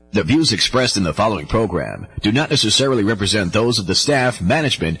The views expressed in the following program do not necessarily represent those of the staff,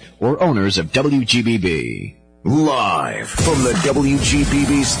 management, or owners of WGBB. Live from the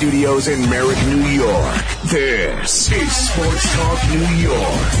WGBB studios in Merrick, New York, this is Sports Talk New York.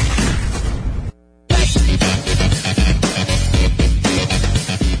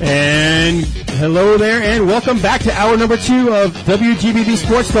 And hello there, and welcome back to hour number 2 of WGBB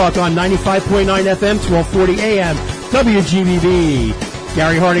Sports Talk on 95.9 FM, 1240 AM, WGBB.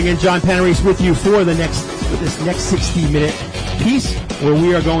 Gary Harding and John Panarese with you for this next 60-minute piece, where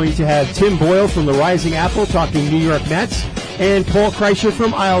we are going to have Tim Boyle from the Rising Apple talking New York Mets, and Paul Kreischer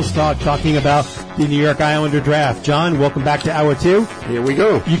from Isles Talk talking about the New York Islander draft. John, welcome back to hour 2. Here we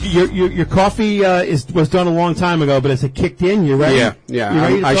go. Your coffee was done a long time ago, but has it kicked in? You ready?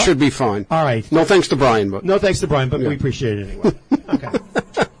 Yeah. I should be fine. All right. No thanks to Brian, but we appreciate it anyway. Okay.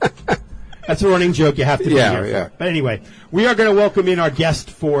 That's a running joke. You have to be here. Yeah. But anyway, we are going to welcome in our guest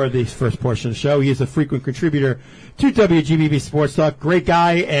for the first portion of the show. He is a frequent contributor to WGBB Sports Talk. Great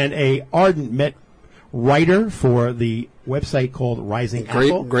guy and a ardent Met writer for the website called Rising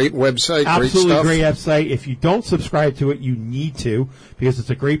Apple. Great website. Absolutely great great stuff. website. If you don't subscribe to it, you need to, because it's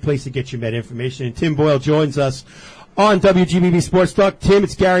a great place to get your Met information. And Tim Boyle joins us on WGBB Sports Talk. Tim,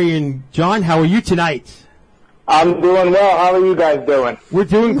 it's Gary and John. How are you tonight? I'm doing well. How are you guys doing? We're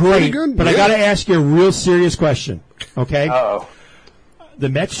doing great, good, but I got to ask you a real serious question, okay? Uh-oh. The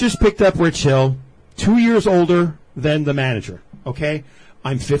Mets just picked up Rich Hill, 2 years older than the manager, okay?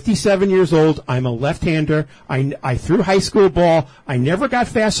 I'm 57 years old. I'm a left-hander. I threw high school ball. I never got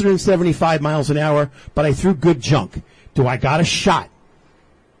faster than 75 miles an hour, but I threw good junk. Do I got a shot?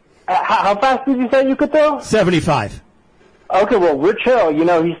 How fast did you say you could throw? 75. Okay, well, Rich Hill, he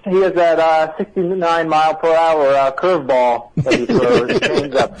has that 69 mile per hour curveball that he throws.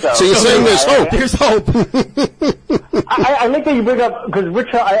 Changeup. So you're saying there's hope. There's hope. I like that you bring up, because Rich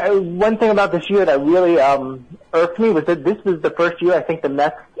Hill, one thing about this year that really irked me was that this was the first year I think the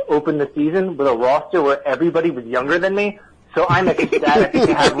Mets opened the season with a roster where everybody was younger than me. So I'm ecstatic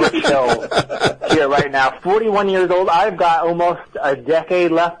to have Rich Hill here right now. 41 years old. I've got almost a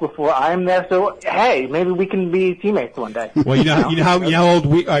decade left before I'm there. So hey, maybe we can be teammates one day. Well, you know how old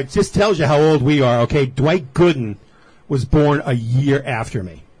we are. It just tells you how old we are. Okay, Dwight Gooden was born a year after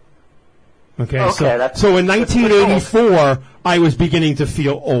me. Okay, so in 1984, I was beginning to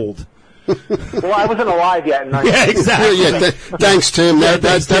feel old. Well, I wasn't alive yet. Yeah, exactly. Thanks, Tim.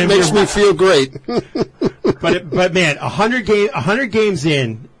 That makes me feel great. But man, 100 games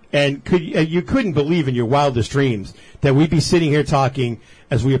in, and you couldn't believe in your wildest dreams that we'd be sitting here talking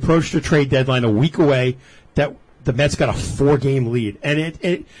as we approached the trade deadline a week away that the Mets got a 4-game lead.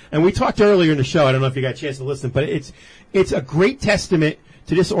 And we talked earlier in the show. I don't know if you got a chance to listen, but it's a great testament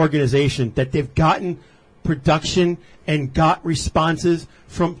to this organization that they've gotten production and got responses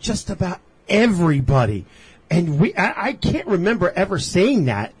from just about everybody. And I can't remember ever saying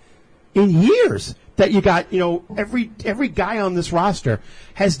that in years, that you got, every guy on this roster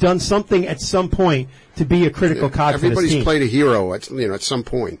has done something at some point to be a critical cog for this team. Everybody's played a hero at some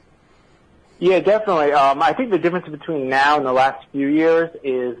point. Yeah, definitely. I think the difference between now and the last few years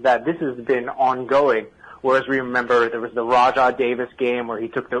is that this has been ongoing. Whereas we remember there was the Rajah Davis game where he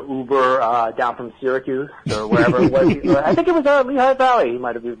took the Uber down from Syracuse or wherever it was. I think it was Lehigh Valley. He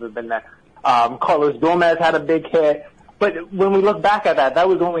might have even been there. Carlos Gomez had a big hit. But when we look back at that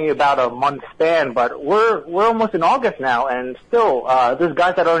was only about a month span. But we're almost in August now, and still there's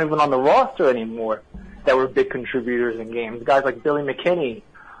guys that aren't even on the roster anymore that were big contributors in games. Guys like Billy McKinney,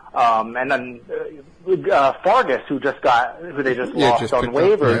 and then Fargas, who they just lost on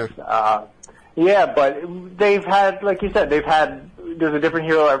waivers. Yeah, but they've had, like you said, there's a different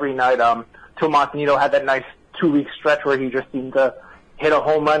hero every night. Tomas Nido had that nice 2-week stretch where he just seemed to hit a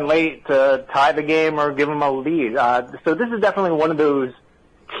home run late to tie the game or give him a lead. So this is definitely one of those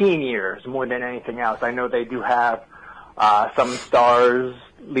team years more than anything else. I know they do have some stars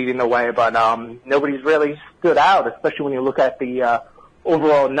leading the way, but nobody's really stood out, especially when you look at the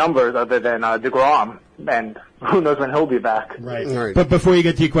overall numbers other than DeGrom, and who knows when he'll be back. Right. But before you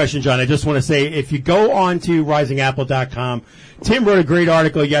get to your question, John, I just want to say, if you go on to risingapple.com, Tim wrote a great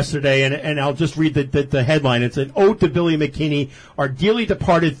article yesterday, and I'll just read the headline. It's an ode to Billy McKinney, our dearly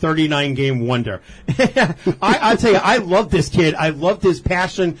departed 39-game wonder. I'll tell you, I love this kid. I loved his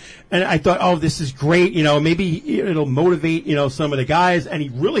passion, and I thought, oh, this is great. Maybe it'll motivate, some of the guys, and he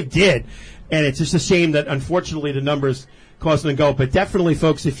really did. And it's just a shame that, unfortunately, the numbers caused them to go. But definitely,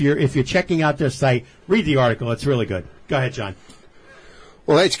 folks, if you're checking out their site, read the article. It's really good. Go ahead, John.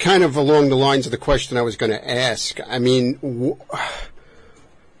 Well, it's kind of along the lines of the question I was going to ask. I mean,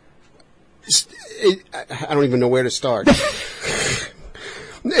 I don't even know where to start.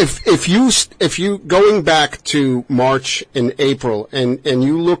 If you going back to March and April and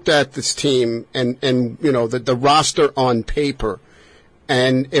you looked at this team and you know the roster on paper,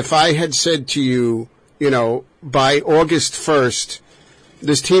 and if I had said to you, you know, by August 1st,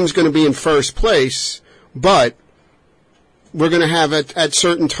 this team's going to be in first place, but we're going to have at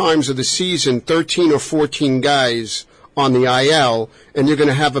certain times of the season 13 or 14 guys on the IL, and you're going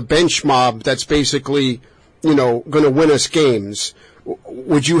to have a bench mob that's basically, you know, going to win us games.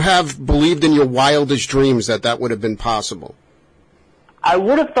 Would you have believed in your wildest dreams that would have been possible? I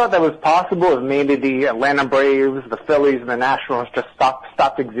would have thought that was possible if maybe the Atlanta Braves, the Phillies, and the Nationals just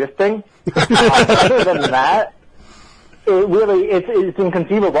stopped existing. Other than that, it's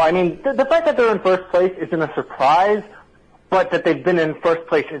inconceivable. I mean, the fact that they're in first place isn't a surprise, but that they've been in first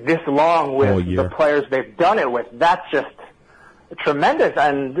place this long with the players they've done it with, that's just tremendous.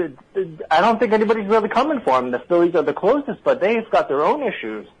 And I don't think anybody's really coming for them. The Phillies are the closest, but they've got their own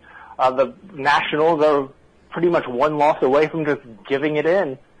issues. The Nationals are pretty much one loss away from just giving it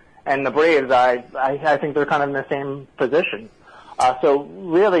in. And the Braves, I think they're kind of in the same position. So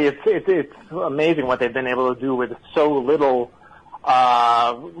really, it's amazing what they've been able to do with so little,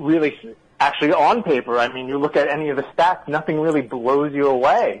 really actually on paper. I mean, you look at any of the stats, nothing really blows you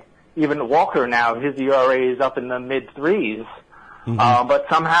away. Even Walker now, his ERA is up in the mid-threes. Mm-hmm. But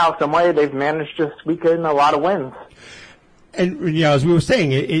somehow, some way, they've managed to squeak in a lot of wins. And, you know, as we were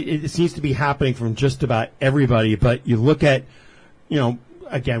saying, it seems to be happening from just about everybody. But you look at, you know,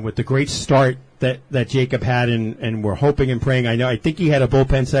 again, with the great start that Jacob had, and we're hoping and praying. I think he had a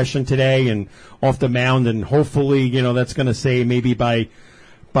bullpen session today and off the mound, and hopefully, you know, that's going to say maybe by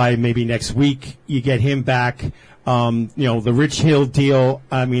maybe next week you get him back. You know, the Rich Hill deal.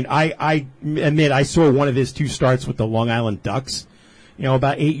 I mean, I admit I saw one of his two starts with the Long Island Ducks, you know,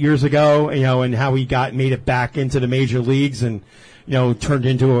 about 8 years ago, you know, and how he made it back into the major leagues and, you know, turned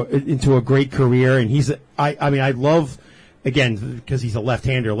into a great career. And I love, again, because he's a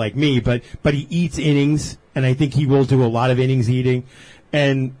left-hander like me, but he eats innings, and I think he will do a lot of innings eating.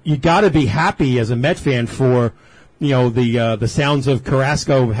 And you got to be happy as a Met fan for, you know, the sounds of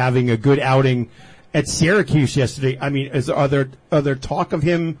Carrasco having a good outing at Syracuse yesterday. I mean, are there talk of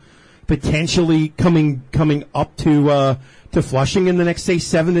him potentially coming up to Flushing in the next, say,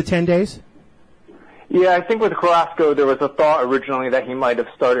 7 to 10 days? Yeah, I think with Carrasco, there was a thought originally that he might have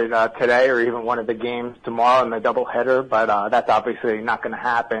started today or even one of the games tomorrow in the doubleheader, but that's obviously not going to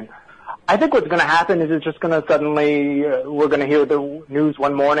happen. I think what's going to happen is it's just going to suddenly we're going to hear the news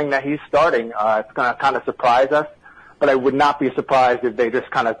one morning that he's starting. It's going to kind of surprise us, but I would not be surprised if they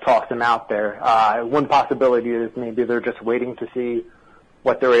just kind of toss him out there. One possibility is maybe they're just waiting to see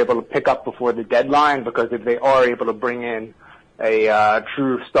what they're able to pick up before the deadline, because if they are able to bring in a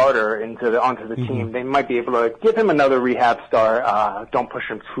true starter onto the team, they might be able to give him another rehab start. Don't push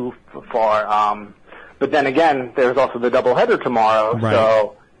him too far. But then again, there's also the doubleheader tomorrow, right.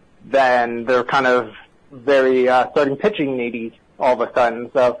 So then they're kind of very starting pitching needy all of a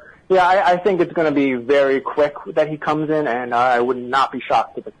sudden. So yeah, I think it's going to be very quick that he comes in, and I would not be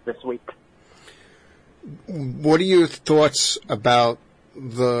shocked if it's this week. What are your thoughts about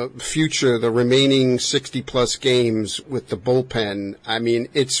the future, the remaining 60-plus games with the bullpen? I mean,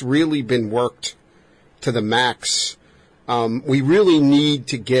 it's really been worked to the max. We really need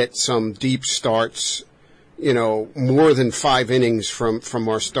to get some deep starts, you know, more than 5 innings from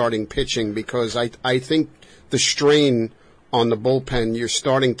our starting pitching, because I think the strain on the bullpen you're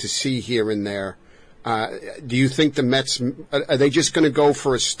starting to see here and there. Do you think the Mets, are they just going to go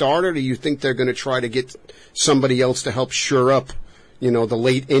for a starter? Or do you think they're going to try to get somebody else to help shore up, you know, the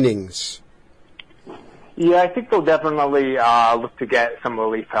late innings? Yeah, I think they'll definitely look to get some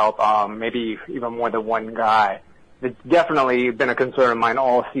relief help, maybe even more than one guy. It's definitely been a concern of mine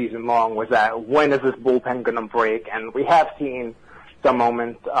all season long, was that when is this bullpen going to break? And we have seen some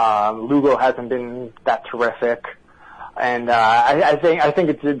moments. Lugo hasn't been that terrific. And I think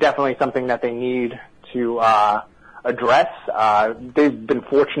it's definitely something that they need to address. They've been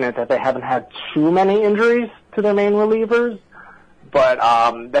fortunate that they haven't had too many injuries to their main relievers. But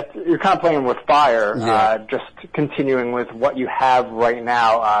you're kind of playing with fire, just continuing with what you have right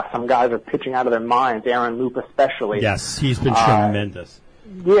now. Some guys are pitching out of their minds, Aaron Loup especially. Yes, he's been tremendous.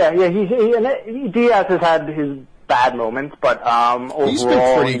 Yeah, Diaz has had his bad moments, but overall... He's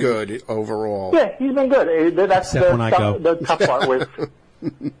been pretty good overall. Yeah, he's been good. That's the tough part with...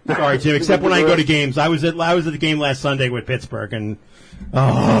 Sorry, Jim, except when I go to games. I was at the game last Sunday with Pittsburgh, and...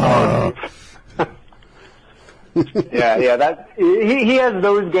 Yeah, that he has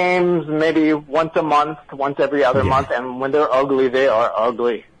those games maybe once a month, once every other month, and when they're ugly, they are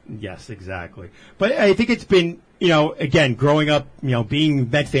ugly. Yes, exactly. But I think it's been again, growing up, being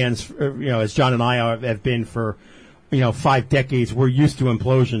Met fans, as John and I have been for, 5 decades, we're used to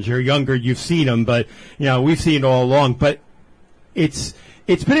implosions. You're younger, you've seen them, but, we've seen it all along. But it's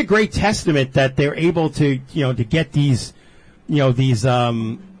been a great testament that they're able to, to get these, what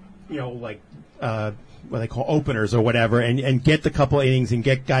they call openers or whatever, and get the couple innings and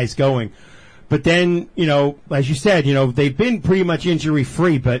get guys going. But then, as you said, they've been pretty much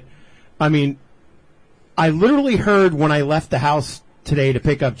injury-free. But, I mean, I literally heard when I left the house today to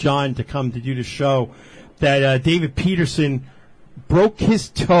pick up John to come to do the show that David Peterson broke his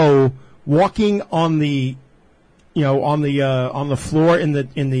toe walking on the on the floor in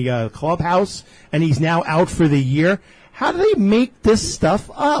the clubhouse, and he's now out for the year. How do they make this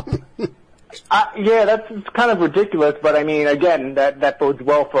stuff up? Yeah, that's kind of ridiculous, but I mean, again, that bodes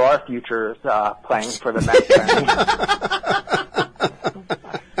well for our futures playing for the Mets.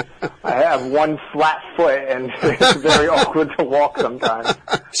 I have one flat foot, and it's very awkward to walk sometimes.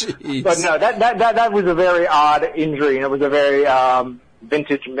 Jeez. But no, that was a very odd injury, and it was a very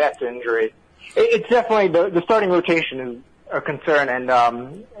vintage Mets injury. It's definitely the starting rotation is a concern, and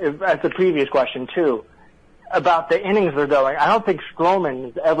as the previous question too. About the innings they're going, I don't think Stroman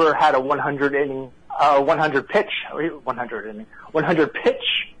has ever had a 100 pitch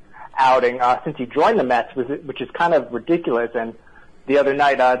outing since he joined the Mets, which is kind of ridiculous. And the other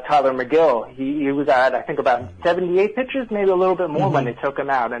night, Tyler McGill, he was at, I think, about 78 pitches, maybe a little bit more when they took him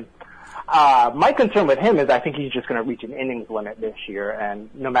out. And my concern with him is I think he's just going to reach an innings limit this year, and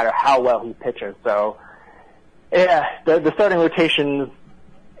no matter how well he pitches. So, yeah, the starting rotation,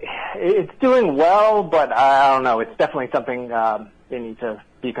 it's doing well, but I don't know. It's definitely something they need to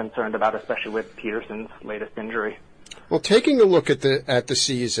be concerned about, especially with Peterson's latest injury. Well, taking a look at the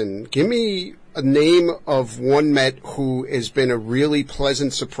season, give me a name of one Met who has been a really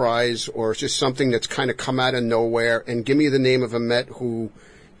pleasant surprise, or just something that's kind of come out of nowhere, and give me the name of a Met who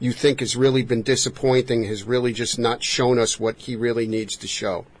you think has really been disappointing, has really just not shown us what he really needs to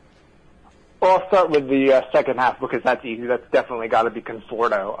show. Well, I'll start with the second half because that's easy. That's definitely got to be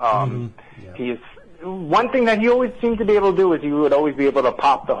Conforto. He's one thing that he always seemed to be able to do is he would always be able to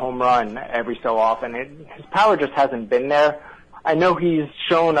pop the home run every so often. His power just hasn't been there. I know he's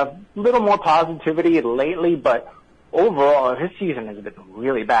shown a little more positivity lately, but overall his season has been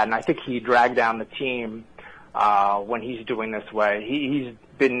really bad, and I think he dragged down the team when he's doing this way. He's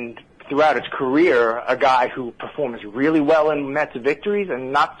been throughout his career a guy who performs really well in Mets victories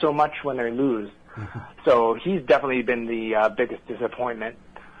and not so much when they lose. So he's definitely been the biggest disappointment.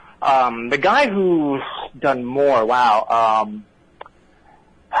 The guy who's done more,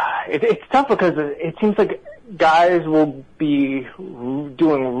 it's tough because it seems like guys will be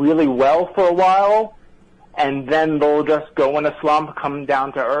doing really well for a while, and then they'll just go in a slump, come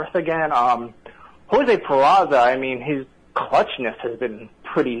down to earth again. Jose Peraza, I mean, his clutchness has been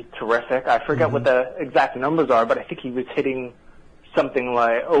pretty terrific. I forget what the exact numbers are, but I think he was hitting something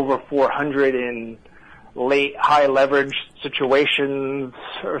like over 400 in late high leverage situations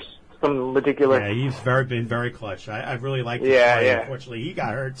or some ridiculous. Yeah, he's been very clutch. I really like his play. Unfortunately, he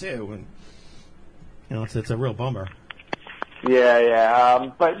got hurt too, and it's a real bummer. But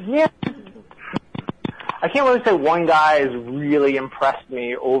yeah, I can't really say one guy has really impressed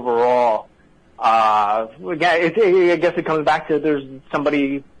me overall. Again, I guess it comes back to there's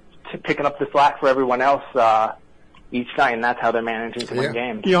somebody picking up the slack for everyone else each night, and that's how they're managing to win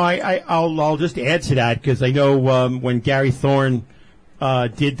games. I'll just add to that because I know when Gary Thorne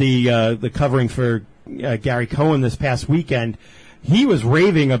did the covering for Gary Cohen this past weekend, he was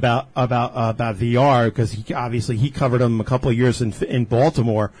raving about VR because he covered him a couple of years in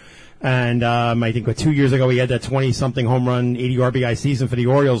Baltimore. And I think 2 years ago he had that 20-something home run, 80 RBI season for the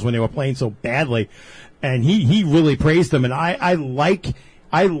Orioles when they were playing so badly, and he really praised them. And I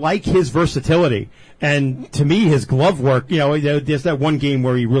like his versatility, and to me his glove work. There's that one game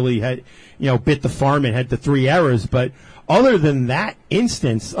where he really had bit the farm and had the 3 errors, but other than that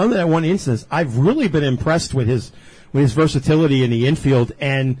one instance, I've really been impressed with his versatility in the infield,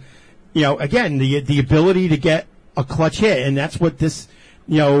 and again the ability to get a clutch hit, and that's what this.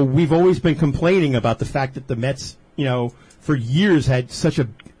 We've always been complaining about the fact that the Mets, for years had such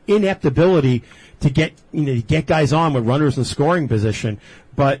an inept ability to get guys on with runners in scoring position.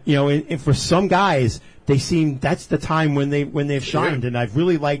 But, for some guys, that's the time when they've shined. And I've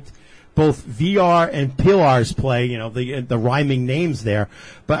really liked both VR and Pilar's play, the rhyming names there.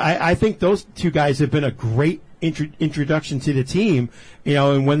 But I think those two guys have been a great introduction to the team,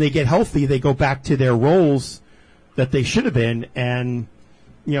 and when they get healthy, they go back to their roles that they should have been. And,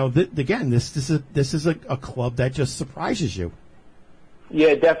 again, this is a club that just surprises you.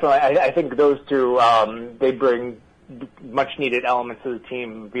 Yeah, definitely. I think those two, they bring much-needed elements to the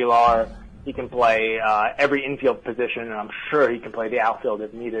team. Villar, he can play every infield position, and I'm sure he can play the outfield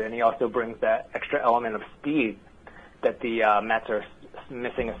if needed. And he also brings that extra element of speed that the Mets are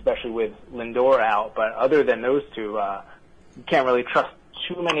missing, especially with Lindor out. But other than those two, you can't really trust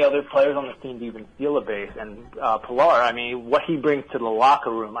too many other players on the team to even steal a base. And Pilar, I mean, what he brings to the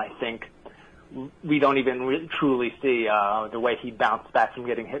locker room, I think we don't even truly see the way he bounced back from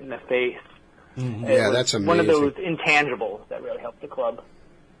getting hit in the face. Mm-hmm. Yeah, that's amazing. One of those intangibles that really helped the club.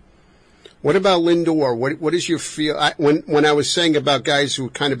 What about Lindor? What is your feel? When I was saying about guys who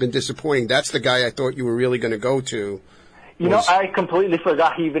kind of been disappointing, that's the guy I thought you were really going to go to. You know, I completely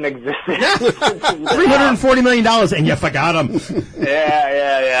forgot he even existed. $340 million, and you forgot him.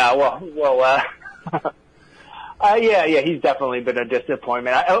 Yeah. Well, yeah, he's definitely been a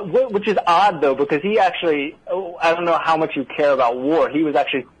disappointment. Which is odd, though, because he actually, I don't know how much you care about WAR. He was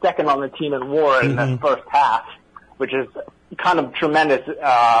actually second on the team in WAR in the first half, which is kind of tremendous,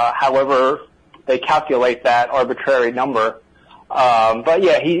 however they calculate that arbitrary number. But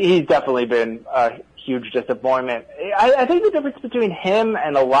yeah, he's definitely been a huge disappointment. I think the difference between him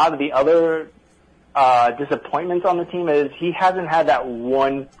and a lot of the other disappointments on the team is he hasn't had that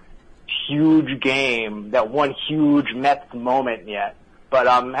one huge game, that one huge Mets moment yet. But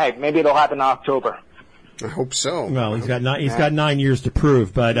hey, maybe it'll happen in October. I hope so. Well, he's got 9 years to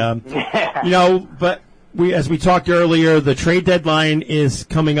prove, but but as we talked earlier, the trade deadline is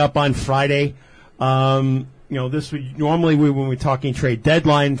coming up on Friday. This would normally when we're talking trade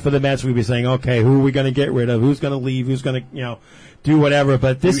deadline for the Mets, we'd be saying, okay, who are we going to get rid of? Who's going to leave? Who's going to do whatever?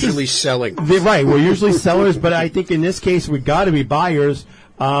 But this usually selling. Right, we're usually sellers, but I think in this case we got to be buyers.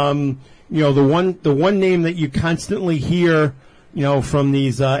 The one name that you constantly hear, from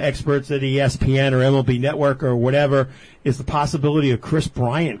these experts at ESPN or MLB Network or whatever, is the possibility of Chris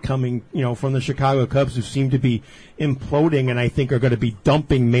Bryant coming, from the Chicago Cubs, who seem to be imploding and I think are going to be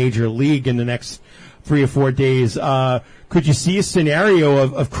dumping Major League in the next 3 or 4 days. Could you see a scenario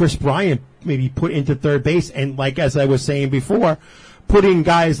of Chris Bryant maybe put into third base and, like as I was saying before, putting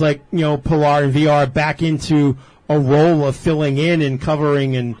guys like Pilar and Villar back into a role of filling in and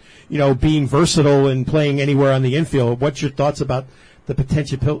covering and being versatile and playing anywhere on the infield? What's your thoughts about the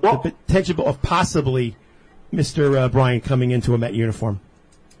potential of possibly Mr. Bryant coming into a Met uniform?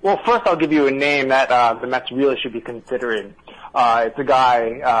 Well, first I'll give you a name that the Mets really should be considering. It's a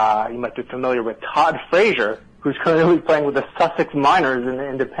guy you might be familiar with, Todd Frazier, who's currently playing with the Sussex Miners in the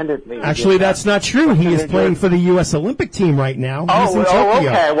Independent League. Actually, that's not true. He is playing for the U.S. Olympic team right now. He's in Tokyo.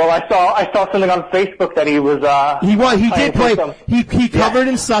 Okay. Well, I saw something on Facebook that he was. He did play. He covered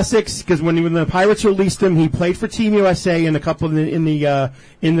in Sussex because when the Pirates released him, he played for Team USA in a couple in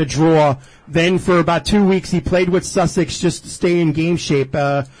the draw. Then for about 2 weeks, he played with Sussex just to stay in game shape.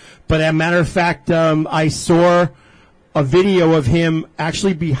 But as a matter of fact, I saw a video of him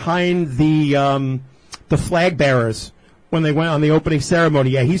actually behind the flag bearers when they went on the opening ceremony.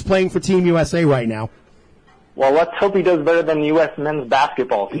 Yeah, he's playing for Team USA right now. Well, let's hope he does better than the U.S. men's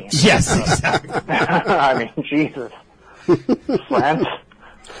basketball team. Yes, exactly. I mean, Jesus. France.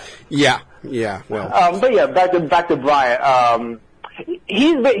 Yeah, well. But yeah, back to Bryant.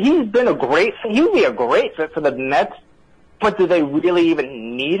 He would be a great fit for the Mets, but do they really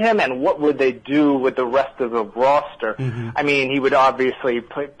even need him? And what would they do with the rest of the roster? Mm-hmm. I mean, he would obviously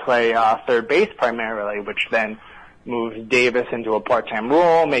play third base primarily, which then moves Davis into a part-time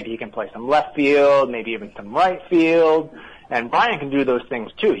role. Maybe he can play some left field, maybe even some right field. And Bryant can do those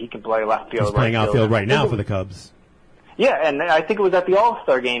things too. He can play left field, He's playing outfield right now for the Cubs. Yeah, and I think it was at the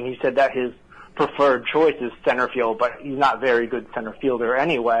All-Star game. He said that his preferred choice is center field, but he's not a very good center fielder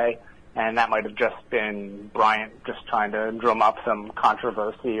anyway. And that might have just been Bryant just trying to drum up some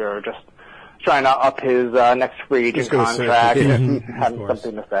controversy or just trying to up his next free agent contract and having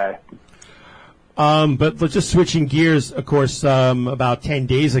something to say. But just switching gears, of course, about 10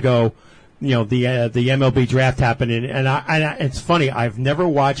 days ago, the MLB draft happened, and it's funny, I've never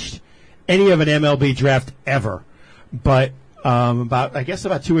watched any of an MLB draft ever, but about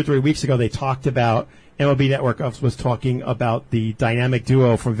 2 or 3 weeks ago, they talked about MLB Network was talking about the dynamic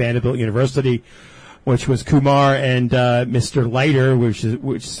duo from Vanderbilt University, which was Kumar and Mr. Leiter, which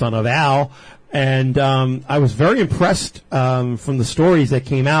is son of Al. And I was very impressed from the stories that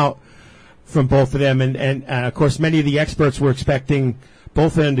came out from both of them. And of course, many of the experts were expecting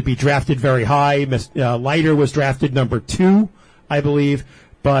both of them to be drafted very high. Leiter was drafted number 2, I believe.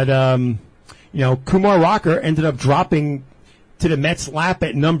 But, Kumar Rocker ended up dropping to the Mets' lap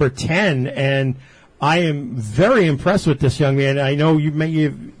at number 10. And I am very impressed with this young man. I know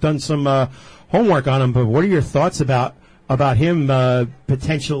you've done some homework on him, but what are your thoughts about about him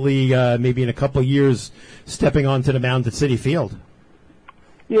potentially maybe in a couple of years stepping onto the mound at Citi Field.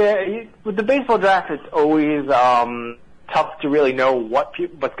 Yeah, with the baseball draft, it's always tough to really know what's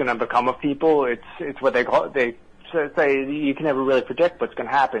going to become of people. It's what they say you can never really predict what's going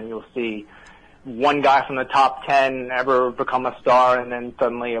to happen. You'll see one guy from the top 10 ever become a star, and then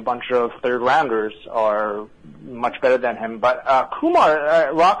suddenly a bunch of third rounders are much better than him. But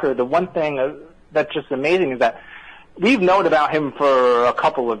Kumar Rocker, the one thing that's just amazing is that we've known about him for a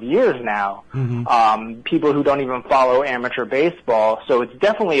couple of years now. Mm-hmm. People who don't even follow amateur baseball, so it's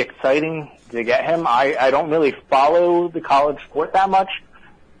definitely exciting to get him. I don't really follow the college sport that much,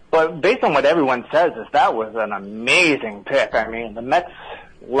 but based on what everyone says, that was an amazing pick. I mean, the Mets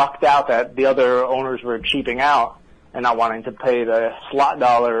lucked out that the other owners were cheaping out and not wanting to pay the slot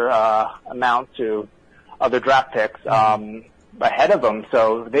dollar amount to other draft picks ahead of them.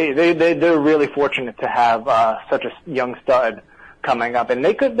 So they're really fortunate to have such a young stud coming up, and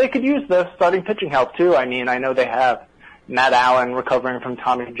they could use the starting pitching help too. I mean, I know they have Matt Allen recovering from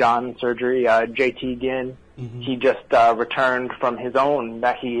Tommy John surgery. JT Ginn, he just returned from his own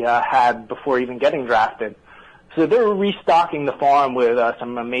that he had before even getting drafted. So they're restocking the farm with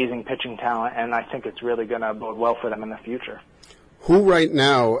some amazing pitching talent, and I think it's really going to bode well for them in the future. Who right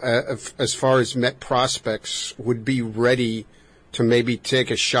now, as far as Met prospects, would be ready to maybe take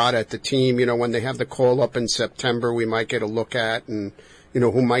a shot at the team? You know, when they have the call up in September, we might get a look at, and, you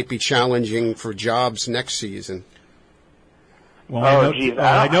know, who might be challenging for jobs next season. Well,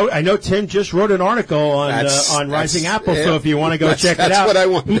 I know Tim just wrote an article on Rising Apple, so if you want to go check it out, what I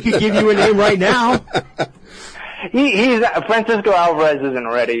want. He could give you a name right now. He's Francisco Alvarez isn't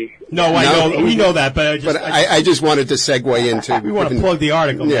ready. No, we know that, but I just wanted to segue into. We want to plug the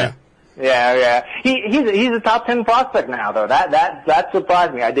article. Yeah. Man. Yeah. He's a top 10 prospect now, though. That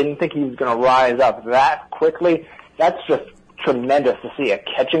surprised me. I didn't think he was going to rise up that quickly. That's just tremendous to see a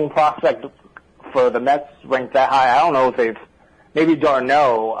catching prospect for the Mets ranked that high. I don't know if maybe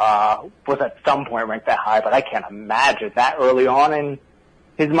Darno was at some point ranked that high, but I can't imagine that early on in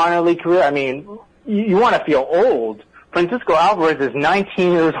his minor league career. I mean, you want to feel old. Francisco Alvarez is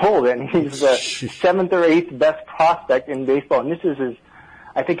 19 years old, and he's the 7th or 8th best prospect in baseball. And this is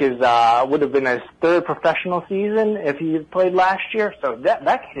would have been his 3rd professional season if he had played last year. So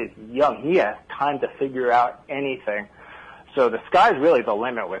that kid is young. He has time to figure out anything. So the sky's really the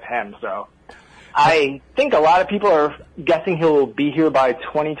limit with him. So I think a lot of people are guessing he'll be here by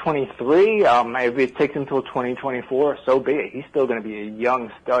 2023. If it takes him until 2024, so be it. He's still going to be a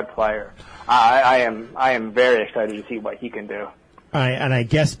young stud player. I am very excited to see what he can do. And I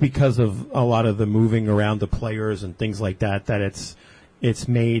guess because of a lot of the moving around the players and things like that it's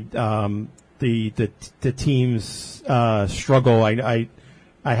made the teams struggle. I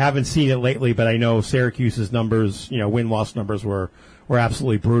haven't seen it lately, but I know Syracuse's numbers, win-loss numbers were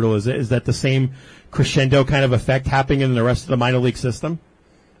absolutely brutal. Is that the same crescendo kind of effect happening in the rest of the minor league system?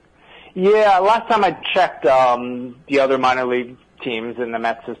 Yeah, last time I checked, the other minor league teams in the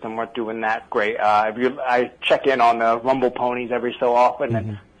Mets system weren't doing that great. I check in on the Rumble Ponies every so often,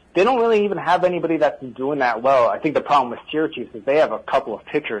 and they don't really even have anybody that's doing that well. I think the problem with Syracuse is they have a couple of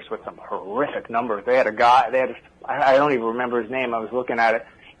pitchers with some horrific numbers. They had a guy, I don't even remember his name. I was looking at it.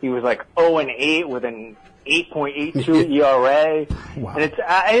 He was like 0-8 with an 8.82 ERA. Wow. And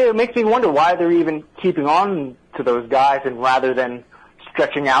it makes me wonder why they're even keeping on to those guys, and rather than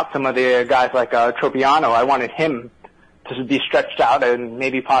stretching out some of the guys like Tropiano, I wanted him to be stretched out and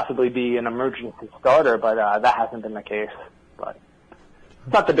maybe possibly be an emergency starter, but that hasn't been the case. But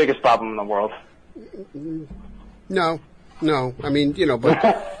it's not the biggest problem in the world. No. I mean, but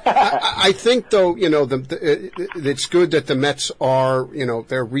I think, though, it's good that the Mets are,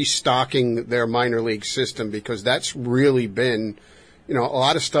 they're restocking their minor league system, because that's really been, a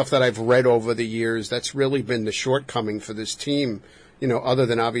lot of stuff that I've read over the years, that's really been the shortcoming for this team, other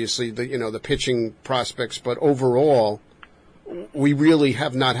than obviously the pitching prospects. But overall, we really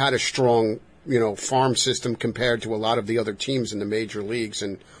have not had a strong, farm system compared to a lot of the other teams in the major leagues,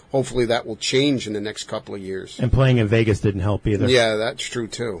 and hopefully that will change in the next couple of years. And playing in Vegas didn't help either. Yeah, that's true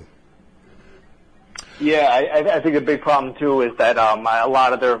too. Yeah, I think a big problem too is that a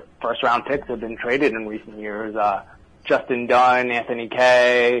lot of their first-round picks have been traded in recent years. Justin Dunn, Anthony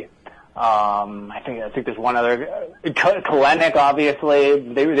Kay. I think there's one other. Kalenic, obviously.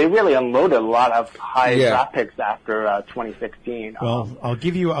 They really unloaded a lot of high draft picks after 2016. Well,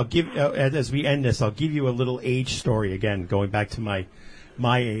 as we end this, I'll give you a little age story again, going back to my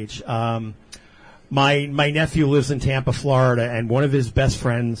age. My nephew lives in Tampa, Florida, and one of his best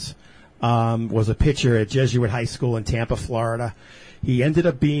friends was a pitcher at Jesuit High School in Tampa, Florida. He ended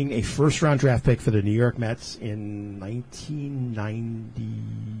up being a first-round draft pick for the New York Mets in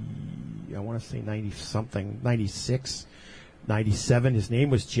 1990, I want to say 90-something, 96, 97. His name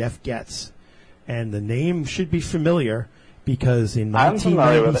was Jeff Getz. And the name should be familiar because in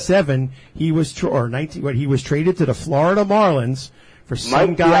 1997, he was he was traded to the Florida Marlins for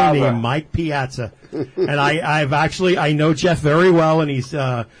some guy named Mike Piazza. And I know Jeff very well, and he's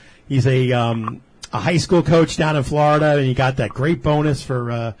a high school coach down in Florida, and he got that great bonus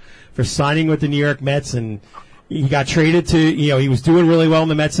for signing with the New York Mets, and he got traded to, he was doing really well in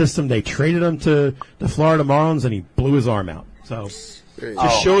the Met system. They traded him to the Florida Marlins, and he blew his arm out. So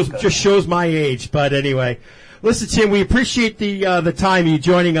just shows my age. But anyway, listen, Tim, we appreciate the time you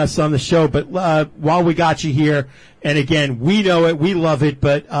joining us on the show. But while we got you here, and again, we know it, we love it,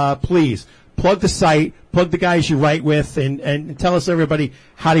 but please plug the site, plug the guys you write with, and tell us, everybody,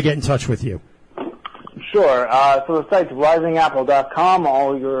 how to get in touch with you. Sure. So the site's risingapple.com.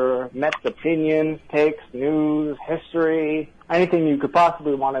 All your Mets opinions, takes, news, history, anything you could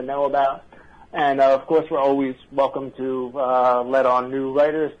possibly want to know about. And, of course, we're always welcome to let on new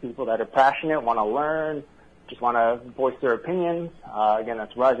writers, people that are passionate, want to learn, just want to voice their opinions. Again,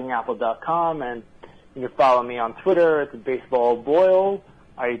 that's risingapple.com. And you can follow me on Twitter. It's Baseball Boyle.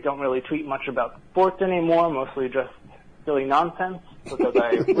 I don't really tweet much about sports anymore, mostly just silly nonsense, because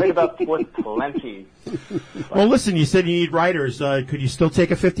I write about sports plenty. Well, listen, you said you need writers. Could you still take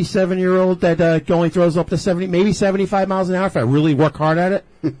a 57-year-old that only throws up to 70, maybe 75 miles an hour if I really work hard at it?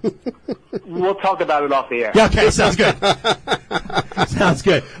 We'll talk about it off the air. Yeah, okay, sounds good. Sounds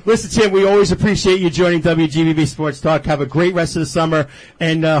good. Listen, Tim, we always appreciate you joining WGBB Sports Talk. Have a great rest of the summer,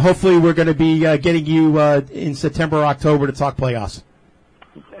 and hopefully we're going to be getting you in September or October to talk playoffs.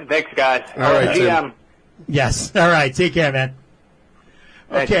 Thanks, guys. All right, Tim. Yes. All right. Take care, man.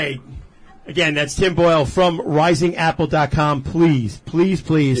 Okay. Again, that's Tim Boyle from risingapple.com. Please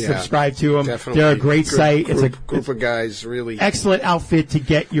subscribe to them. Definitely. They're a great site. It's a It's group of guys, really. excellent outfit to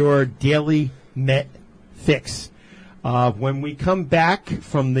get your daily Met fix. When we come back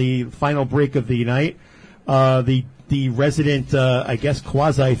from the final break of the night, the resident, I guess,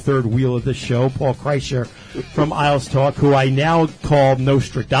 quasi-third wheel of the show, Paul Kreischer from Isles Talk, who I now call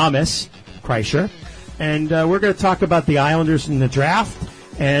Nostradamus Kreischer. And we're going to talk about the Islanders in the draft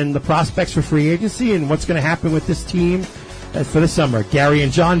and the prospects for free agency and what's going to happen with this team for the summer. Gary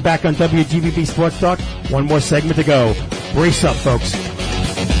and John back on WGBB Sports Talk. One more segment to go. Brace up, folks.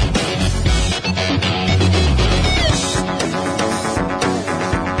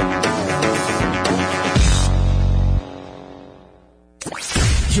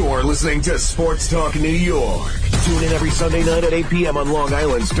 You're listening to Sports Talk New York. Tune in every Sunday night at 8 p.m. on Long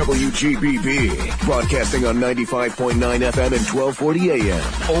Island's WGBB. Broadcasting on 95.9 FM and 1240 AM.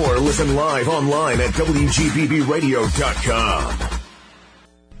 Or listen live online at WGBBradio.com.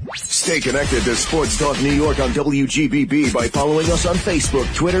 Stay connected to Sports Talk New York on WGBB by following us on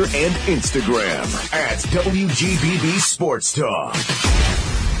Facebook, Twitter, and Instagram at WGBB Sports Talk.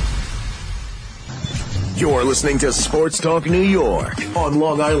 You're listening to Sports Talk New York on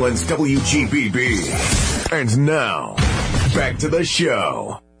Long Island's WGBB. And now, back to the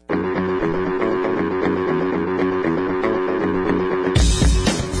show.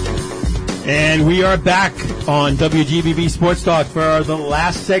 And we are back on WGBB Sports Talk for the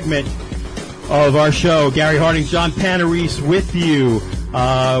last segment of our show. Gary Harding, John Panarese with you.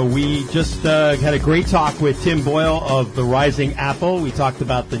 We just had a great talk with Tim Boyle of the Rising Apple. We talked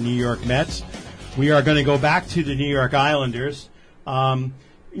about the New York Mets. We are going to go back to the New York Islanders. When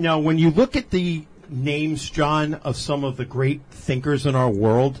you look at the names, John, of some of the great thinkers in our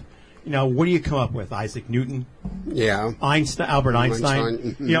world, what do you come up with? Isaac Newton? Yeah. Albert Einstein.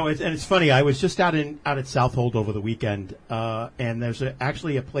 Mm-hmm. And it's funny. I was just out at Southold over the weekend, and there's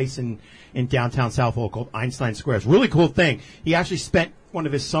actually a place in downtown Southold called Einstein Square. It's a really cool thing. He actually spent one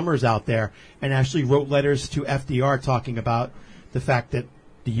of his summers out there and actually wrote letters to FDR talking about the fact that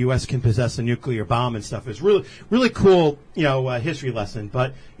the U.S. can possess a nuclear bomb and stuff. It's really, really cool, history lesson.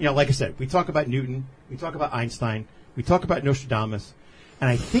 But, like I said, we talk about Newton, we talk about Einstein, we talk about Nostradamus,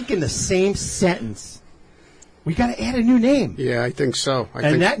 and I think in the same sentence, we got to add a new name. Yeah, I think so.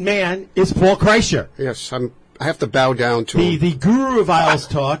 That man is Paul Kreischer. Yes, I have to bow down to him. The guru of Isles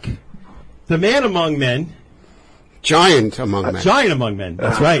Talk, the man among men. Giant among men. Giant among men,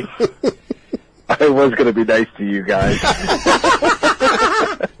 that's right. I was going to be nice to you guys.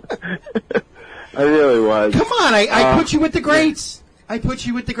 I really was. Come on, I put you with the greats. I put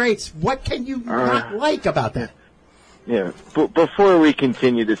you with the greats. What can you not like about that? Yeah. Before we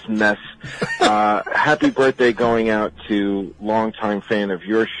continue this mess, happy birthday going out to longtime fan of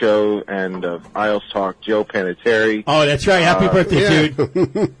your show and of Isles Talk, Joe Panettiere. Oh, that's right. Happy birthday,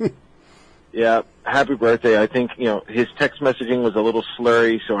 dude. Yeah, happy birthday. I think, his text messaging was a little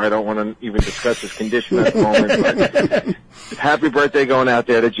slurry, so I don't want to even discuss his condition at the moment. But happy birthday going out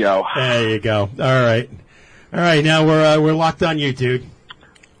there to Joe. There you go. All right, now we're locked on you, dude.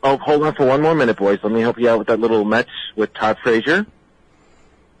 Oh, hold on for one more minute, boys. Let me help you out with that little Mets with Todd Frazier.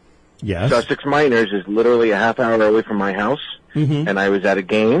 Yes. Sussex Miners is literally a half hour away from my house, and I was at a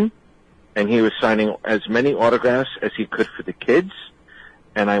game, and he was signing as many autographs as he could for the kids.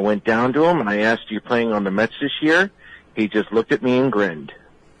 And I went down to him and I asked, "Are you playing on the Mets this year?" He just looked at me and grinned.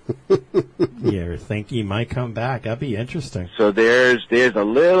 You think he might come back? That'd be interesting. So there's a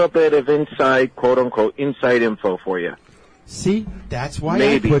little bit of inside, quote unquote, inside info for you. See, that's why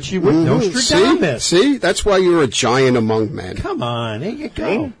Maybe. I put you with Nostradamus. See, that's why you're a giant among men. Come on, there you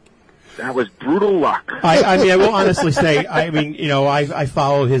go. That was brutal luck. I mean, I will honestly say, I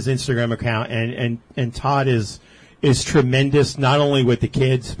follow his Instagram account, and Todd is tremendous, not only with the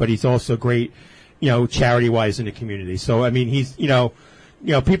kids, but he's also great, charity-wise in the community. So, I mean, he's,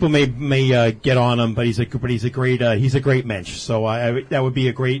 people may get on him, but he's a great mensch. So that would be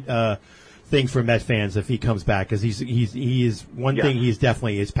a great, thing for Met fans if he comes back, because he is one thing he's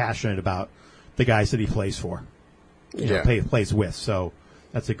definitely is passionate about the guys that he plays for, plays with. So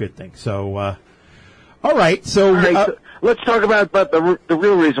that's a good thing. So, all right. So, let's talk about the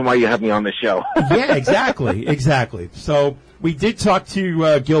real reason why you have me on the show. Yeah, exactly. So we did talk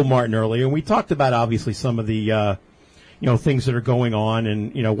to Gil Martin earlier, and we talked about obviously some of the things that are going on,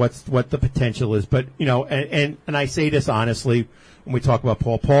 and what the potential is. But and I say this honestly when we talk about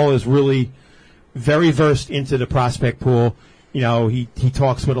Paul. Paul is really very versed into the prospect pool. He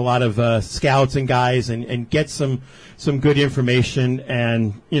talks with a lot of scouts and guys, and gets some good information.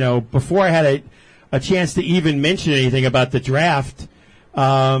 And before I had a chance to even mention anything about the draft,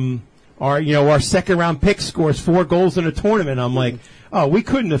 our second round pick scores 4 goals in a tournament. I'm like, oh, we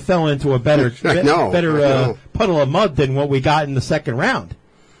couldn't have fell into a better puddle of mud than what we got in the second round.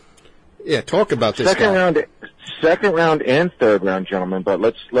 Yeah, talk about this second round and third round, gentlemen. But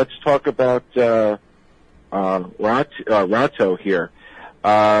let's talk about Rato here.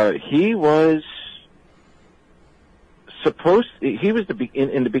 He was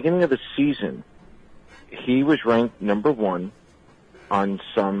in the beginning of the season. He was ranked number 1 on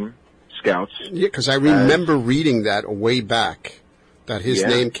some scouts. Yeah, because I remember reading that way back, that his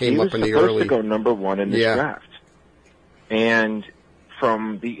name came up in the early. He was supposed to go number 1 in this draft. And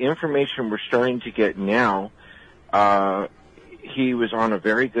from the information we're starting to get now, he was on a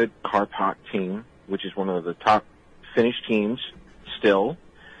very good Karpat team, which is one of the top Finnish teams still,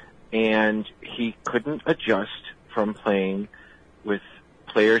 and he couldn't adjust from playing with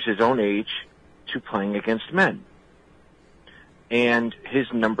players his own age to playing against men. And his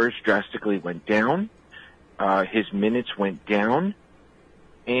numbers drastically went down, his minutes went down,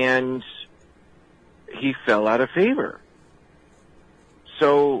 and he fell out of favor.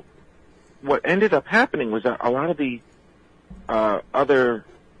 So what ended up happening was that a lot of the other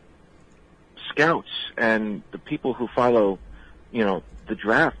scouts and the people who follow, the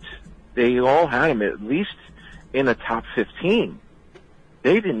draft, they all had him at least in a top 15.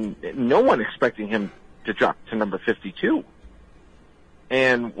 No one expecting him to drop to number 52.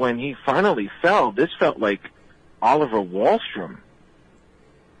 And when he finally fell, this felt like Oliver Wahlstrom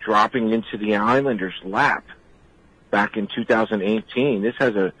dropping into the Islanders' lap back in 2018. This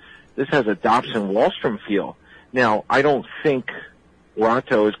has a Dobson-Wahlstrom feel. Now, I don't think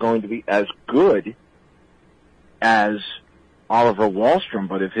Rato is going to be as good as Oliver Wahlstrom,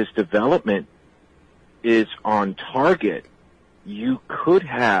 but if his development is on target, you could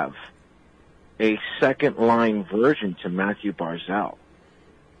have a second-line version to Matthew Barzal.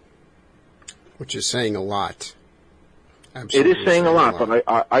 Which is saying a lot. Absolutely it is saying a lot, but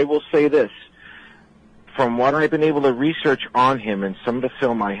I will say this. From what I've been able to research on him and some of the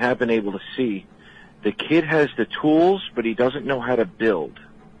film I have been able to see, the kid has the tools, but he doesn't know how to build.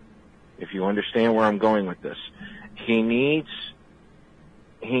 If you understand where I'm going with this. He needs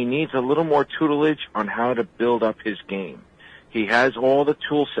a little more tutelage on how to build up his game. He has all the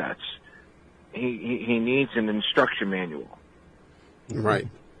tool sets. He needs an instruction manual. Right.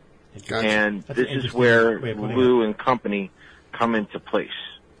 Gotcha. And this is where Lou and company come into place.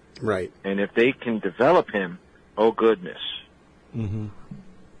 Right. And if they can develop him, oh goodness. Mm-hmm.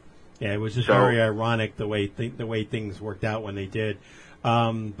 Yeah, it was just very ironic the way things worked out when they did.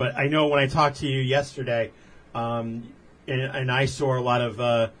 But I know when I talked to you yesterday, and I saw a lot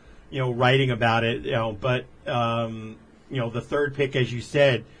of writing about it. But the third pick, as you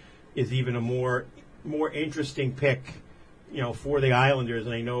said, is even a more interesting pick, for the Islanders.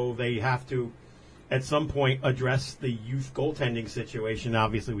 And I know they have to, at some point, address the youth goaltending situation.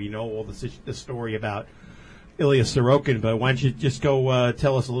 Obviously, we know all the story about Ilya Sorokin, but why don't you just go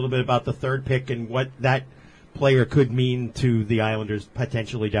tell us a little bit about the third pick and what that player could mean to the Islanders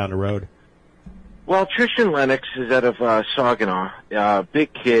potentially down the road? Well, Tristan Lennox is out of Saginaw.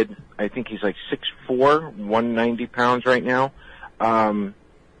 Big kid. I think he's like 6'4", 190 pounds right now.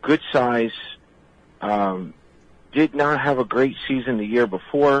 Good size. Did not have a great season the year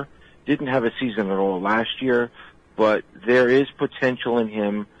before. Didn't have a season at all last year. But there is potential in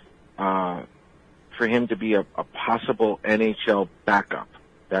him for him to be a possible NHL backup.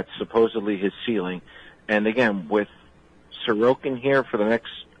 That's supposedly his ceiling. And again, with Sorokin here for the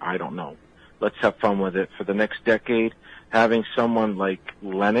next, I don't know, let's have fun with it, for the next decade, having someone like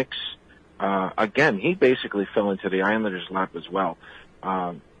Lennox, again, he basically fell into the Islanders' lap as well.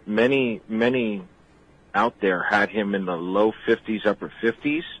 Many out there had him in the low 50s, upper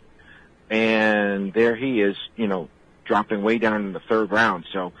 50s, and there he is, dropping way down in the third round.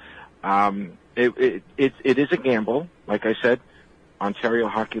 So it is a gamble. Like I said, Ontario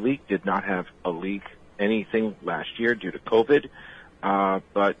Hockey League did not have a league anything last year due to COVID,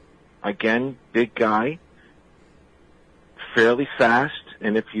 but again, big guy, fairly fast,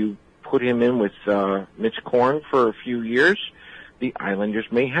 and if you put him in with Mitch Korn for a few years, the Islanders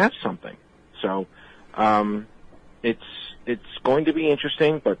may have something. So it's going to be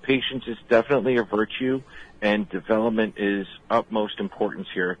interesting, but patience is definitely a virtue, and development is utmost importance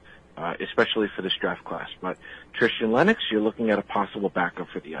here, especially for this draft class. But Tristan Lennox, you're looking at a possible backup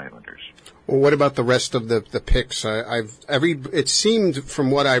for the Islanders. Well, what about the rest of the picks? It seemed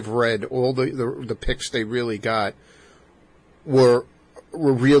from what I've read, all the picks they really got were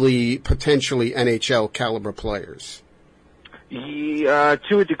really potentially NHL caliber players. Yeah,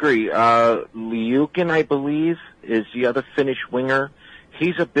 to a degree. Liukin, I believe, is the other Finnish winger.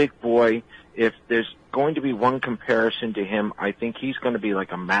 He's a big boy. If there's going to be one comparison to him, I think he's going to be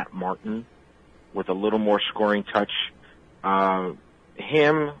like a Matt Martin with a little more scoring touch.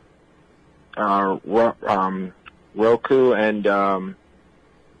 Him, Roku, and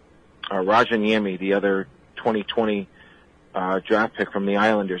Rajaniemi, the other 2020 draft pick from the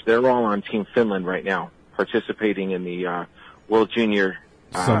Islanders, they're all on Team Finland right now, participating in the World Junior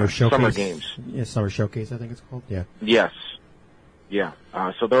Summer Games. Yeah, Summer Showcase, I think it's called. Yeah. Yes. Yeah.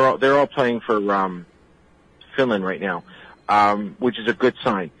 So they're all playing for Finland right now, which is a good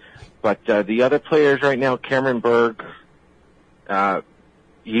sign. But the other players right now, Cameron Berg,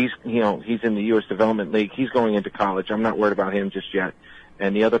 he's in the U.S. Development League. He's going into college. I'm not worried about him just yet.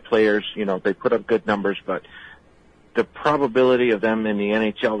 And the other players, they put up good numbers, but the probability of them in the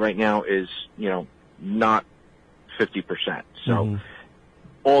NHL right now is, not 50%. So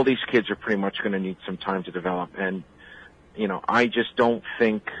all these kids are pretty much going to need some time to develop. And, I just don't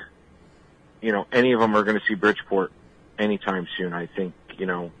think, any of them are going to see Bridgeport anytime soon. I think,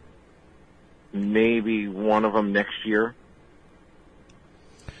 maybe one of them next year.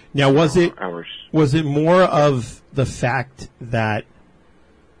 Now, was it more of the fact that,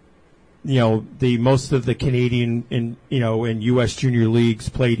 the most of the Canadian in U.S. junior leagues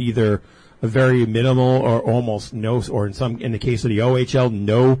played either a very minimal or almost no, or in the case of the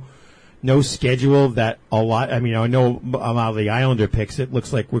OHL, no schedule, that a lot. I mean, I know a lot of the Islander picks, it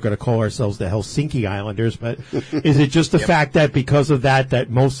looks like we're going to call ourselves the Helsinki Islanders, but is it just the fact that because of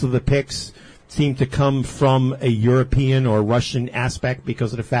that most of the picks seem to come from a European or Russian aspect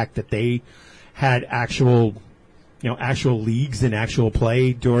because of the fact that they had actual leagues and actual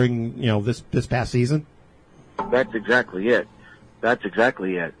play during, this past season? That's exactly it.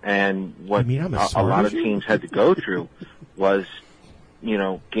 And what a lot of teams had to go through was,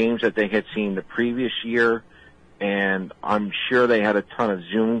 games that they had seen the previous year, and I'm sure they had a ton of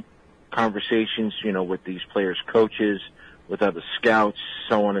Zoom conversations, with these players' coaches, with other scouts,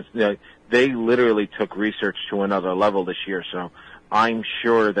 so on. They literally took research to another level this year, so I'm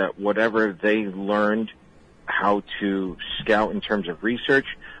sure that whatever they learned how to scout in terms of research,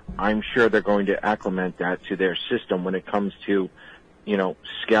 I'm sure they're going to acclimate that to their system when it comes to,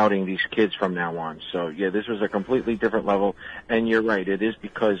 scouting these kids from now on. So, yeah, this was a completely different level. And you're right, it is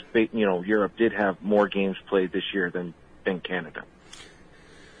because, Europe did have more games played this year than Canada.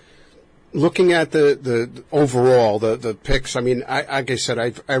 Looking at the overall, the picks, I mean, like I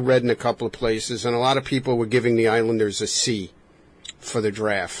said, I read in a couple of places, and a lot of people were giving the Islanders a C for the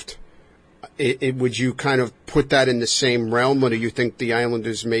draft. Would you kind of put that in the same realm, or do you think the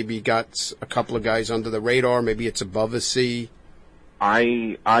Islanders maybe got a couple of guys under the radar? Maybe it's above a C?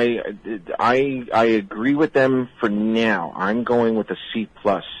 I agree with them for now. I'm going with a C+.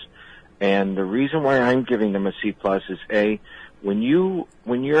 And the reason why I'm giving them a C+ is when you're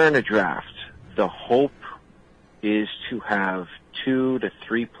in a draft, the hope is to have 2 to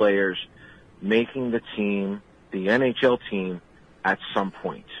 3 players making the team, the NHL team, at some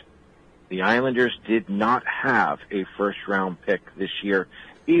point. The Islanders did not have a first-round pick this year,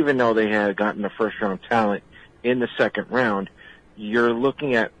 even though they had gotten a first-round talent in the second round. You're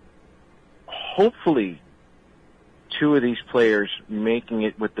looking at hopefully 2 of these players making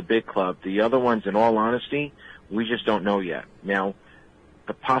it with the big club. The other ones, in all honesty, we just don't know yet. Now,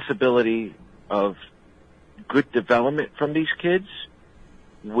 the possibility of good development from these kids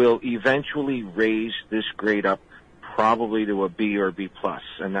will eventually raise this grade up probably to a B or B+.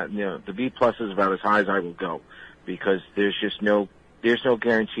 And that, the B+ is about as high as I will go, because there's no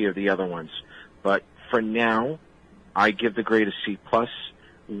guarantee of the other ones. But for now, I give the grade a C+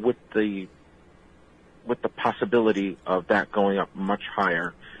 with the possibility of that going up much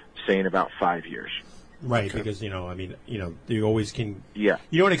higher, say in about 5 years. Right, because, you always can. Yeah.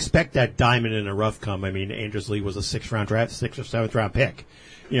 You don't expect that diamond in the rough come. I mean, Anders Lee was a 6th or 7th round pick.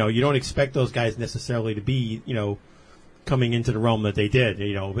 You don't expect those guys necessarily to be, coming into the realm that they did.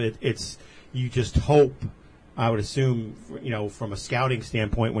 It's you just hope, I would assume, from a scouting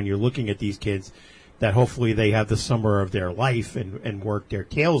standpoint, when you're looking at these kids, that hopefully they have the summer of their life and work their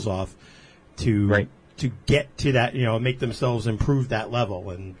tails off to get to that, make themselves improve that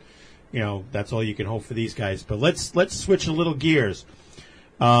level. And, that's all you can hope for these guys. But let's switch a little gears.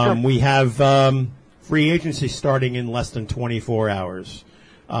 Sure. We have free agency starting in less than 24 hours.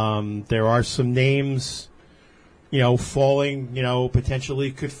 There are some names, falling,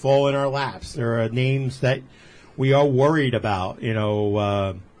 potentially could fall in our laps. There are names that we are worried about, with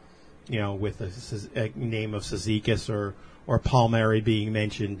a name of Cizikas or Palmieri being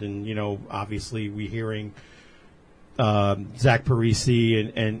mentioned. And, obviously we're hearing Zach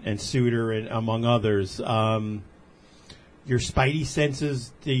Parise and Suter and among others. Your spidey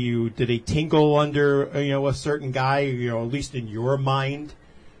senses, do they tingle under, a certain guy, at least in your mind?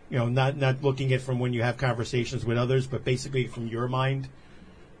 Not looking at from when you have conversations with others, but basically from your mind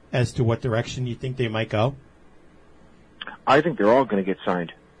as to what direction you think they might go? I think they're all going to get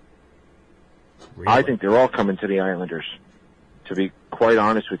signed. Really? I think they're all coming to the Islanders, to be quite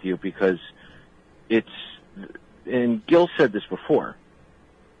honest with you, because and Gil said this before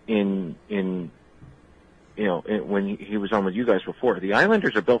when he was on with you guys before, the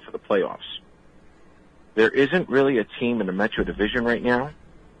Islanders are built for the playoffs. There isn't really a team in the Metro Division right now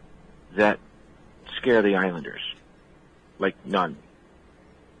that scare the Islanders. Like, none.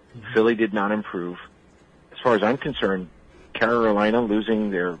 Mm-hmm. Philly did not improve. As far as I'm concerned, Carolina losing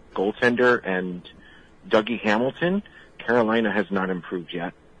their goaltender and Dougie Hamilton, Carolina has not improved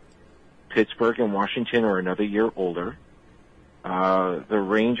yet. Pittsburgh and Washington are another year older. The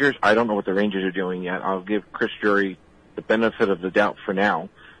Rangers, I don't know what the Rangers are doing yet. I'll give Chris Drury the benefit of the doubt for now.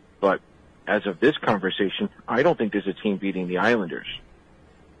 But as of this conversation, I don't think there's a team beating the Islanders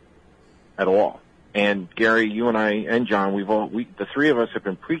at all. And Gary, you and I and John, the three of us have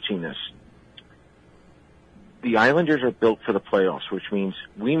been preaching this. The Islanders are built for the playoffs, which means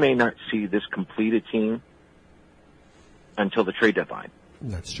we may not see this completed team until the trade deadline.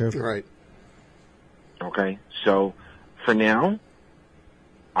 That's true. Right. Okay, so for now,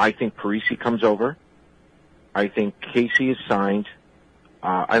 I think Parise comes over. I think Casey is signed.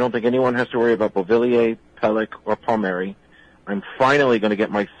 I don't think anyone has to worry about Beauvillier, Pelech, or Palmieri. I'm finally going to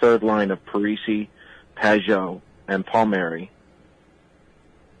get my third line of Parise, Pajot, and Palmieri.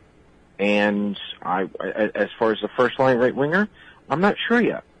 And as far as the first line right winger, I'm not sure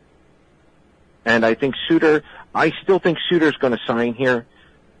yet. And I think I still think Suter's going to sign here.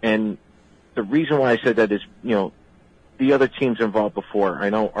 And the reason why I said that is, the other teams involved before. I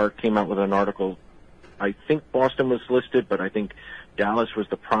know Art came out with an article. I think Boston was listed, but I think Dallas was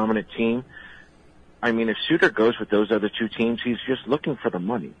the prominent team. I mean, if Suter goes with those other two teams, he's just looking for the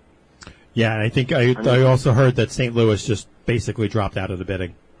money. Yeah, and I think I also heard that St. Louis just basically dropped out of the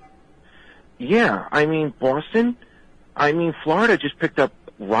bidding. Yeah, Boston. Florida just picked up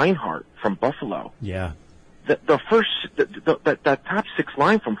Reinhart from Buffalo. Yeah. That top six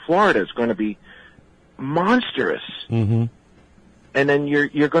line from Florida is going to be monstrous. Mm-hmm. And then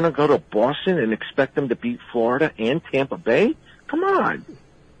you're going to go to Boston and expect them to beat Florida and Tampa Bay? Come on.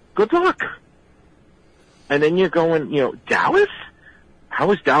 Good luck. And then you're going, Dallas? How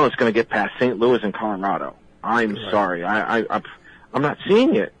is Dallas going to get past St. Louis and Colorado? I'm sorry. I'm not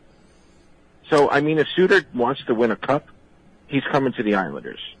seeing it. So, if Suter wants to win a cup, he's coming to the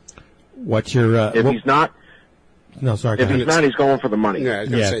Islanders. What's your... if he's not, No, sorry. If he's not, he's going for the money. Yeah, I was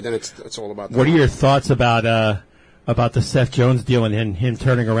going to say, then it's all about that. What are your thoughts about the Seth Jones deal and him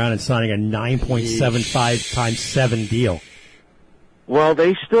turning around and signing a 9.75 times 7 deal? Well,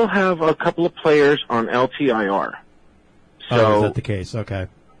 they still have a couple of players on LTIR. So, is that the case? Okay.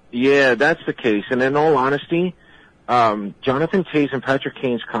 Yeah, that's the case. And in all honesty, Jonathan Toews and Patrick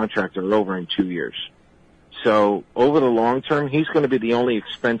Kane's contract are over in 2 years. So over the long term, he's going to be the only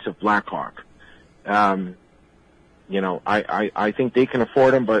expensive Blackhawk. I think they can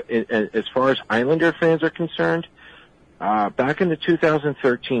afford him, but as far as Islander fans are concerned, back in the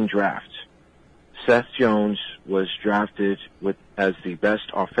 2013 draft, Seth Jones was drafted as the best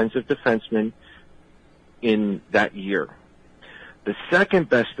offensive defenseman in that year. The second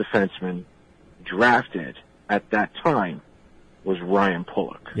best defenseman drafted at that time was Ryan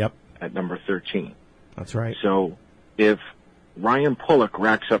Pulock. Yep. At number 13. That's right. So if Ryan Pulock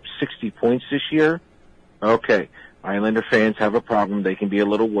racks up 60 points this year, okay, Islander fans have a problem. They can be a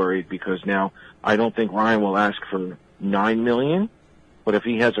little worried because now I don't think Ryan will ask for $9 million, but if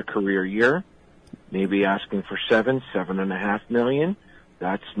he has a career year, maybe asking for $7.5 million,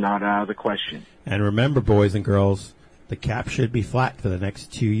 that's not out of the question. And remember, boys and girls, the cap should be flat for the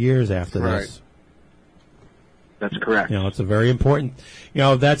next 2 years after this. That's correct. It's a very important.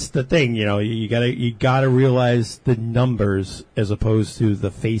 That's the thing. You gotta realize the numbers as opposed to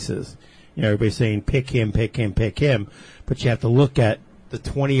the faces. Everybody's saying pick him, but you have to look at the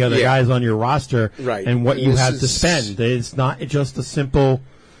 20 other guys on your roster and what you have to spend. It's not just a simple.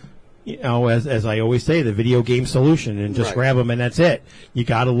 As I always say, the video game solution, and just grab them and that's it. You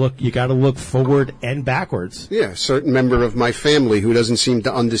got to look forward and backwards. Yeah, a certain member of my family who doesn't seem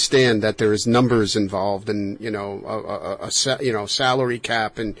to understand that there is numbers involved, and a salary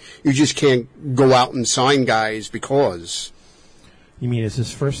cap, and you just can't go out and sign guys because. You mean is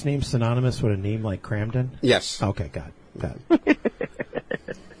his first name synonymous with a name like Cramden? Yes. Okay, got it.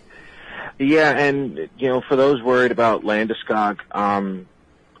 Yeah, and for those worried about Landeskog,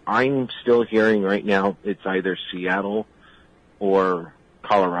 I'm still hearing right now it's either Seattle or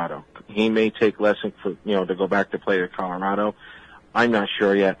Colorado. He may take less to go back to play to Colorado. I'm not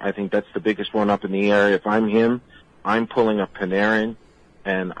sure yet. I think that's the biggest one up in the air. If I'm him, I'm pulling up Panarin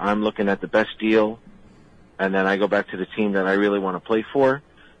and I'm looking at the best deal, and then I go back to the team that I really want to play for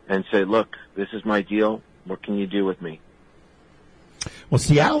and say, look, this is my deal. What can you do with me? Well,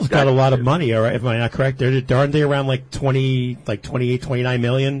 Seattle's got a lot of money, all right, if I'm not correct. Aren't they around like 28, 29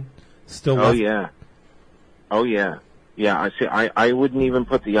 million still left? Oh, yeah. Yeah, I wouldn't even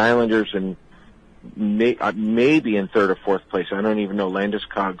put the Islanders in maybe in third or fourth place. I don't even know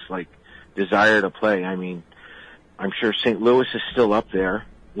Landeskog's desire to play. I mean, I'm sure St. Louis is still up there.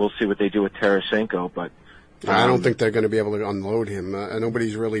 We'll see what they do with Tarasenko, but I don't think they're going to be able to unload him.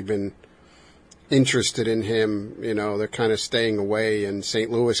 Nobody's really been interested in him. They're kind of staying away, and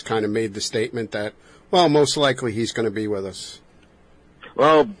St. Louis kind of made the statement that, well, most likely he's going to be with us.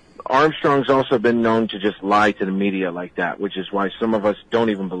 Well, Armstrong's also been known to just lie to the media like that, which is why some of us don't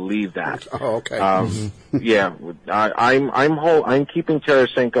even believe that. Oh, okay. Yeah, I'm keeping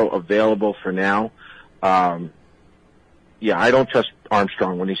Tarasenko available for now. Yeah, I don't trust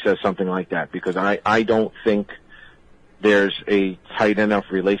Armstrong when he says something like that because I don't think there's a tight enough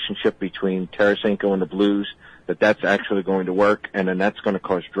relationship between Tarasenko and the Blues that's actually going to work, and then that's going to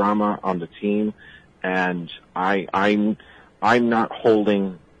cause drama on the team. And I'm not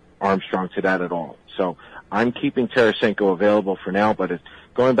holding Armstrong to that at all. So I'm keeping Tarasenko available for now. But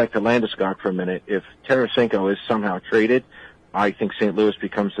going back to Landeskog for a minute, if Tarasenko is somehow traded, I think St. Louis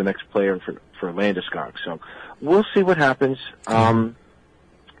becomes the next player for Landeskog. So we'll see what happens. And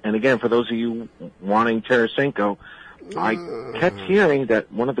again, for those of you wanting Tarasenko, I kept hearing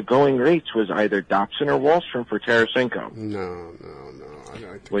that one of the going rates was either Dobson or Wallstrom for Tarasenko. No. I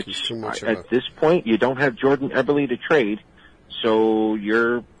think which he's too much at this point, you don't have Jordan Eberle to trade, so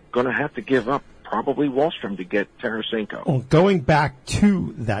you're going to have to give up probably Wallstrom to get Tarasenko. Well, going back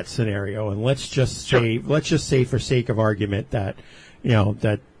to that scenario, and let's just say for sake of argument that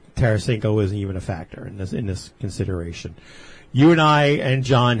that Tarasenko isn't even a factor in this consideration. You and I and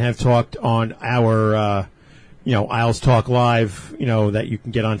John have talked on our Isles Talk Live, that you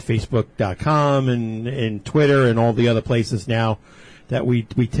can get on Facebook.com and Twitter and all the other places now that we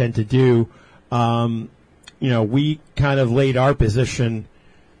tend to do. We kind of laid our position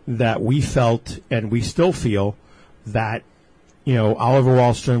that we felt and we still feel that, Oliver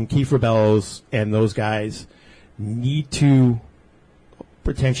Wahlstrom, Kiefer Bellows, and those guys need to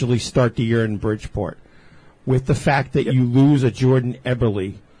potentially start the year in Bridgeport. With the fact that you lose a Jordan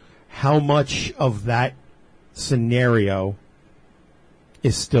Eberle, how much of that scenario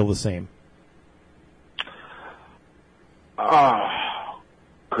is still the same?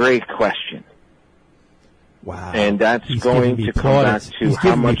 great question. Wow. And that's He's going giving me to come back plaudits. to He's how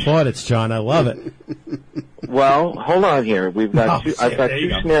giving much. me plaudits, John. I love it. Well, hold on here. We've got Oh, I've got there you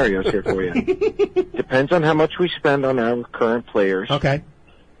two go. scenarios here for you. Depends on how much we spend on our current players. Okay.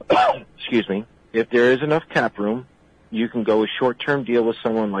 Excuse me. If there is enough cap room, you can go a short-term deal with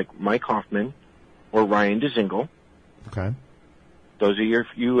someone like Mike Hoffman or Ryan Dzingel. Okay. Those are your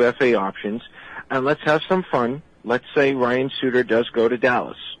UFA options. And let's have some fun. Let's say Ryan Suter does go to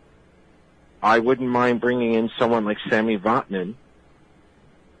Dallas. I wouldn't mind bringing in someone like Sammy Vatanen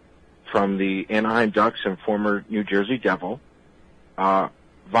from the Anaheim Ducks and former New Jersey Devil.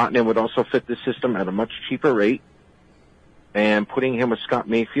 Vatanen would also fit the system at a much cheaper rate. And putting him with Scott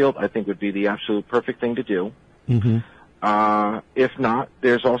Mayfield, I think, would be the absolute perfect thing to do. Mm-hmm. If not,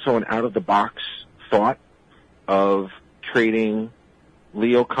 there's also an out-of-the-box thought of trading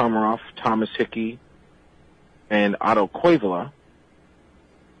Leo Komarov, Thomas Hickey, and Otto Koivula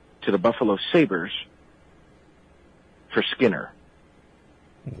to the Buffalo Sabres for Skinner.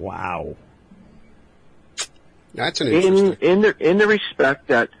 Wow. That's an interesting. In the respect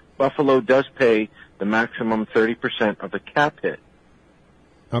that Buffalo does pay the maximum 30% of the cap hit.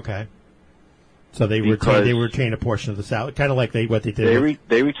 Okay. So they Because retain a portion of the salary, kind of like what they did.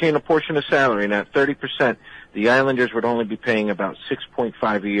 They retain a portion of salary, and at 30%, the Islanders would only be paying about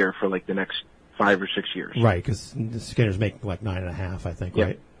 6.5 a year for like the next 5 or 6 years. Right, because Skinner's making like 9.5, I think. Yeah.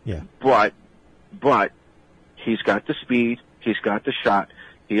 Right? Yeah. But he's got the speed, he's got the shot.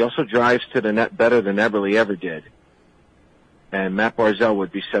 He also drives to the net better than Eberle ever did, and Matt Barzal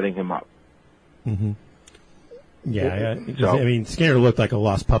would be setting him up. Mm-hmm. Yeah, So- I mean, Skinner looked like a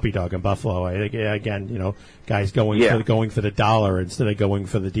lost puppy dog in Buffalo. I think, again, guys going for the dollar instead of going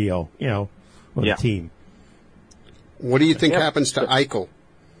for the deal, or the team. What do you think Yep. happens to Eichel?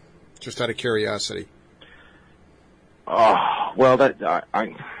 Just out of curiosity. Well,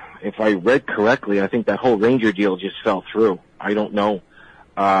 if I read correctly, I think that whole Ranger deal just fell through. I don't know.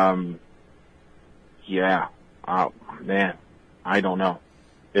 Man, I don't know.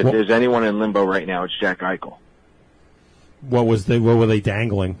 If there's anyone in limbo right now, it's Jack Eichel. What were they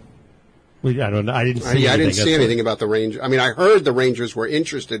dangling? I don't know. I didn't see. I didn't anything. see anything about the Rangers. I mean, I heard the Rangers were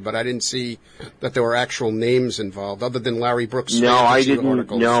interested, but I didn't see that there were actual names involved, other than Larry Brooks. No, I fantasy didn't.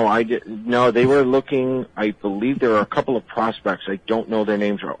 articles. No, I did. No, they were looking. I believe there are a couple of prospects. I don't know their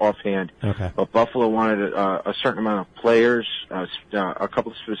names are offhand. Okay. But Buffalo wanted a certain amount of players, a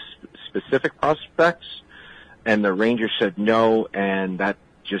couple of specific prospects, and the Rangers said no, and that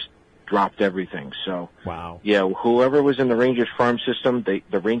just dropped everything. So, wow. Yeah, whoever was in the Rangers farm system,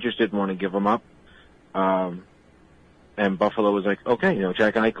 the Rangers didn't want to give them up. And Buffalo was like, okay,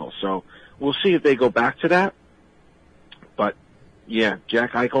 Jack Eichel. So we'll see if they go back to that. But yeah,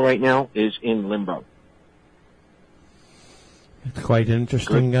 Jack Eichel right now is in limbo. It's quite an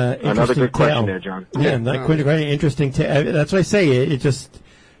interesting. Another good question tale. there, John. Yeah, quite interesting. That's what I say. It just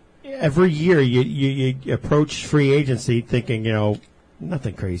every year you approach free agency thinking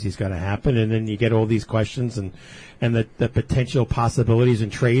nothing crazy is going to happen, and then you get all these questions and the potential possibilities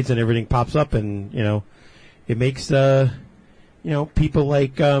and trades and everything pops up, and it makes people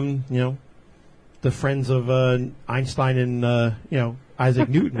like the friends of Einstein and Isaac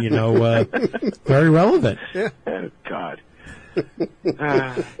Newton very relevant. Oh, God.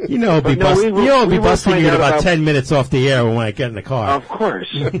 I'll be busting you in about 10 minutes off the air when I get in the car. Of course.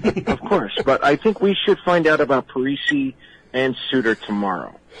 Of course. But I think we should find out about Parisi and Suter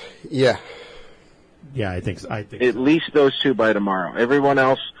tomorrow. Yeah. Yeah, I think so. At least those two by tomorrow. Everyone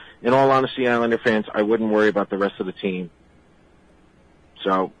else, in all honesty, Islander fans, I wouldn't worry about the rest of the team.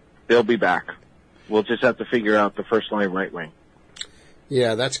 So they'll be back. We'll just have to figure out the first line right wing.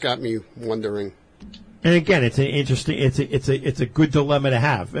 Yeah, that's got me wondering. And again, it's an interesting. It's a good dilemma to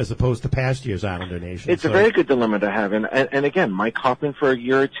have as opposed to past year's Islander Nation. It's a very good dilemma to have, and again, Mike Hoffman for a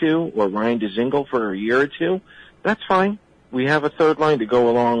year or two, or Ryan Dzingel for a year or two. That's fine. We have a third line to go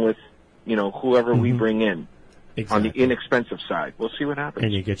along with, whoever we bring in on the inexpensive side. We'll see what happens.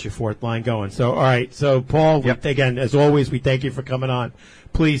 And you get your fourth line going. So, all right. So, Paul, again, as always, we thank you for coming on.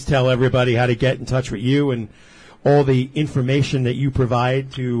 Please tell everybody how to get in touch with you and all the information that you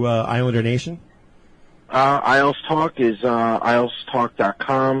provide to Islander Nation. Isles Talk is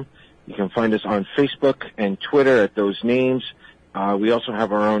IslesTalk.com. You can find us on Facebook and Twitter at those names. We also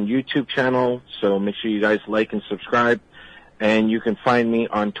have our own YouTube channel, so make sure you guys like and subscribe. And you can find me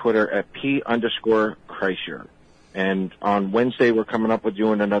on Twitter at P_Kreischer. And on Wednesday, we're coming up with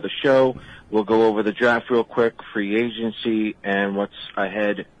doing another show. We'll go over the draft real quick, free agency, and what's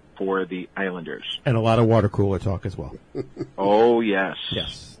ahead for the Islanders. And a lot of water cooler talk as well. Oh, yes.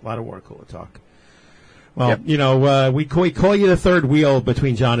 Yes, a lot of water cooler talk. Well, Yep. we call you the third wheel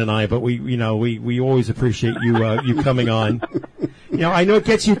between John and I, but we always appreciate you coming on. I know it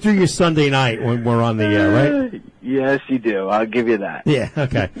gets you through your Sunday night when we're on the air, right? Yes, you do. I'll give you that. Yeah.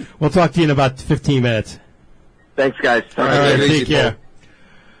 Okay. We'll talk to you in about 15 minutes. Thanks, guys. All right. Take care.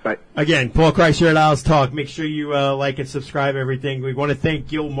 Bye. Again, Paul Kreischer at Owls Talk. Make sure you like and subscribe everything. We want to thank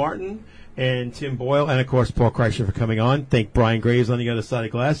Gil Martin and Tim Boyle, and of course Paul Kreischer for coming on. Thank Brian Graves on the other side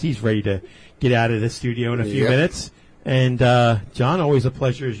of glass. He's ready to get out of the studio in a few minutes. And John, always a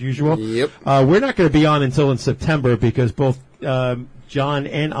pleasure as usual. Yep. We're not going to be on until in September because both John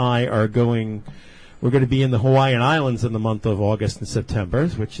and I are going. We're going to be in the Hawaiian Islands in the month of August and September,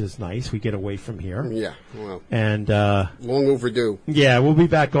 which is nice. We get away from here. Yeah, well. And long overdue. Yeah, we'll be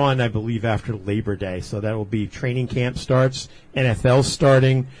back on, I believe, after Labor Day. So that will be training camp starts, NFL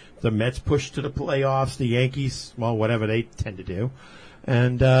starting, the Mets push to the playoffs, the Yankees, well, whatever they tend to do.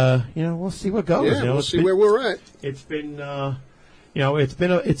 And, we'll see what goes. Yeah, we'll see where we're at. It's been,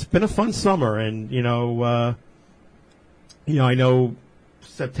 it's been a fun summer. And, I know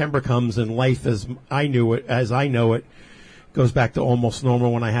September comes and life as I know it, goes back to almost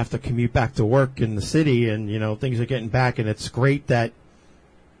normal when I have to commute back to work in the city, and things are getting back, and it's great that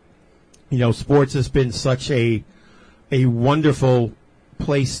sports has been such a wonderful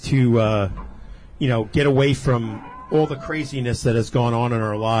place to get away from all the craziness that has gone on in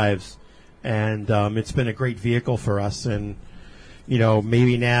our lives, and it's been a great vehicle for us. And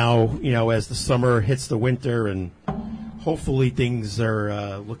maybe now as the summer hits the winter and hopefully things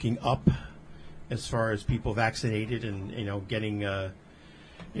are looking up as far as people vaccinated and getting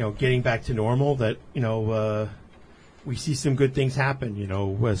back to normal, that we see some good things happen.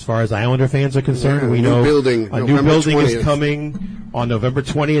 As far as Islander fans are concerned, we know a new building is coming on November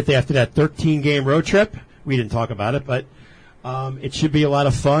 20th after that 13-game road trip. We didn't talk about it, but it should be a lot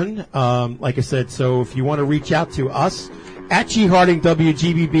of fun. Like I said, so if you want to reach out to us at G Harding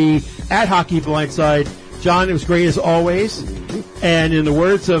WGBB, at Hockey Blindside. John, it was great as always. And in the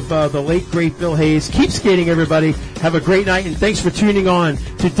words of the late, great Bill Hayes, keep skating, everybody. Have a great night, and thanks for tuning on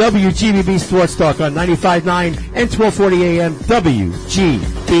to WGBB Sports Talk on 95.9 and 1240 AM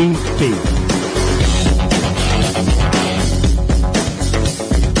WGBB.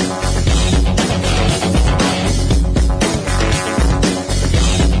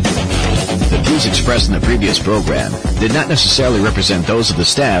 Expressed in the previous program did not necessarily represent those of the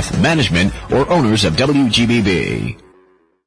staff, management, or owners of WGBB.